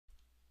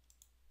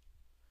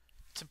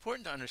It's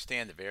important to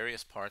understand the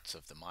various parts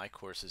of the My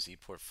Courses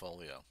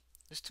ePortfolio.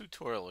 This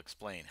tutorial will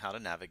explain how to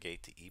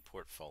navigate the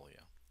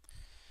ePortfolio.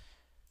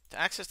 To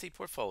access the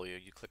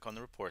ePortfolio, you click on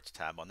the Reports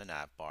tab on the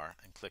nav bar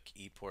and click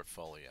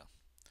ePortfolio.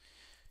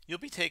 You'll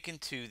be taken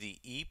to the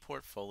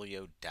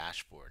ePortfolio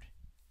dashboard.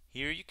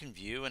 Here you can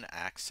view and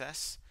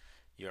access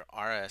your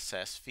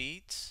RSS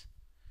feeds,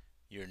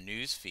 your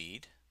news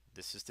feed.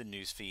 This is the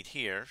news feed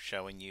here,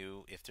 showing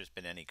you if there's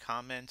been any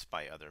comments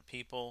by other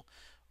people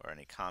or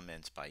any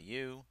comments by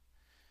you.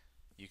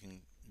 You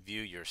can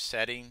view your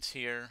settings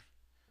here.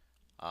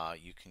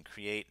 You can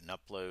create and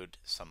upload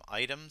some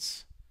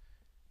items,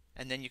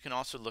 and then you can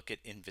also look at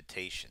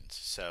invitations.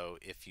 So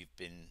if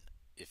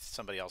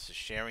somebody else is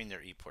sharing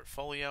their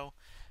ePortfolio,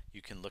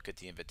 you can look at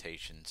the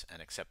invitations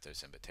and accept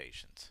those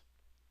invitations.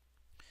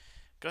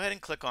 Go ahead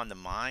and click on the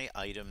My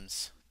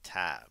Items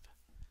tab.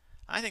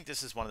 I think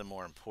this is one of the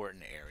more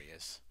important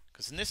areas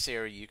because in this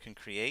area you can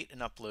create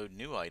and upload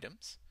new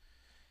items.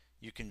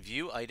 You can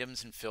view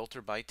items and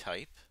filter by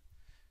type.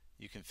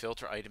 You can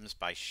filter items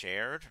by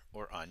shared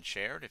or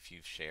unshared if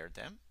you've shared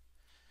them.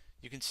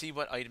 You can see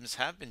what items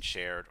have been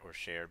shared or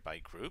shared by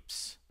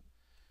groups.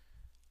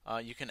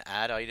 You can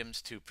add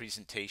items to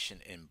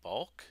presentation in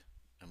bulk,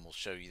 and we'll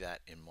show you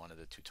that in one of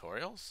the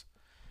tutorials.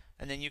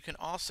 And then you can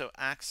also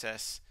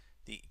access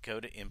the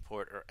go to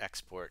import or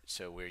export,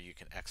 so where you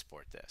can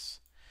export this.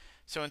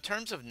 So in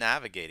terms of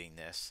navigating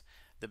this,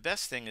 the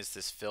best thing is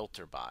this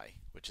filter by,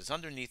 which is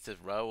underneath the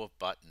row of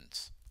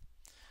buttons.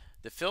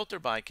 The filter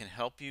by can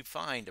help you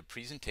find a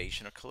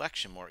presentation or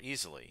collection more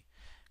easily,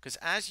 because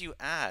as you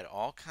add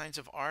all kinds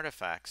of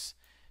artifacts,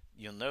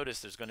 you'll notice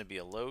there's going to be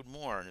a load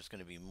more, and there's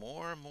going to be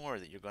more and more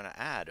that you're going to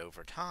add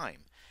over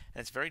time, and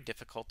it's very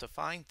difficult to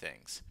find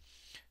things.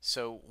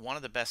 So one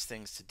of the best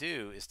things to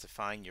do is to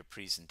find your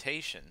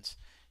presentations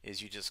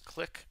is you just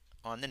click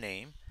on the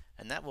name,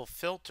 and that will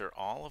filter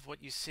all of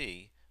what you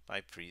see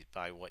by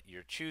what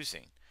you're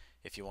choosing.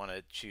 If you want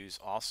to choose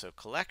also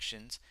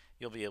collections,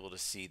 you'll be able to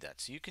see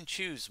that. So you can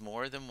choose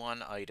more than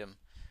one item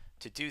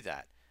to do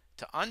that.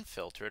 To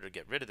unfilter it or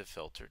get rid of the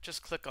filter,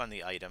 just click on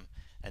the item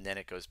and then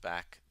it goes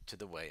back to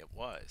the way it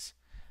was.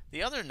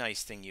 The other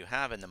nice thing you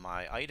have in the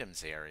My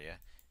Items area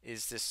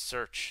is this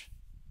search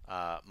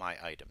My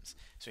Items.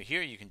 So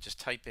here you can just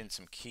type in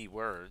some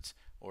keywords,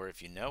 or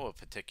if you know a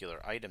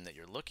particular item that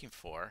you're looking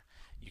for,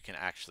 you can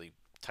actually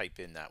type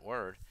in that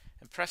word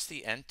and press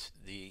the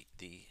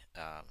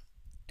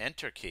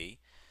enter key.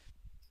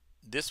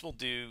 This will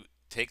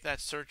take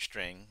that search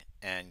string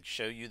and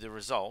show you the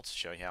results,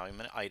 show you how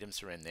many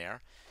items are in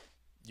there.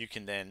 You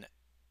can then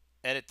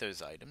edit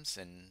those items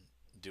and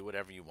do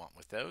whatever you want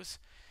with those.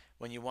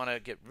 When you want to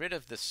get rid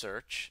of the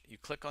search, you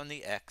click on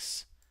the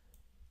X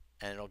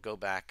and it'll go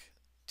back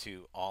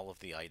to all of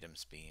the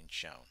items being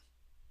shown.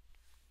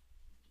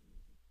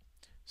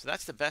 So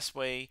that's the best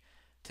way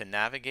to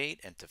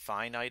navigate and to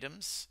find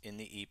items in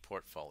the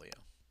ePortfolio.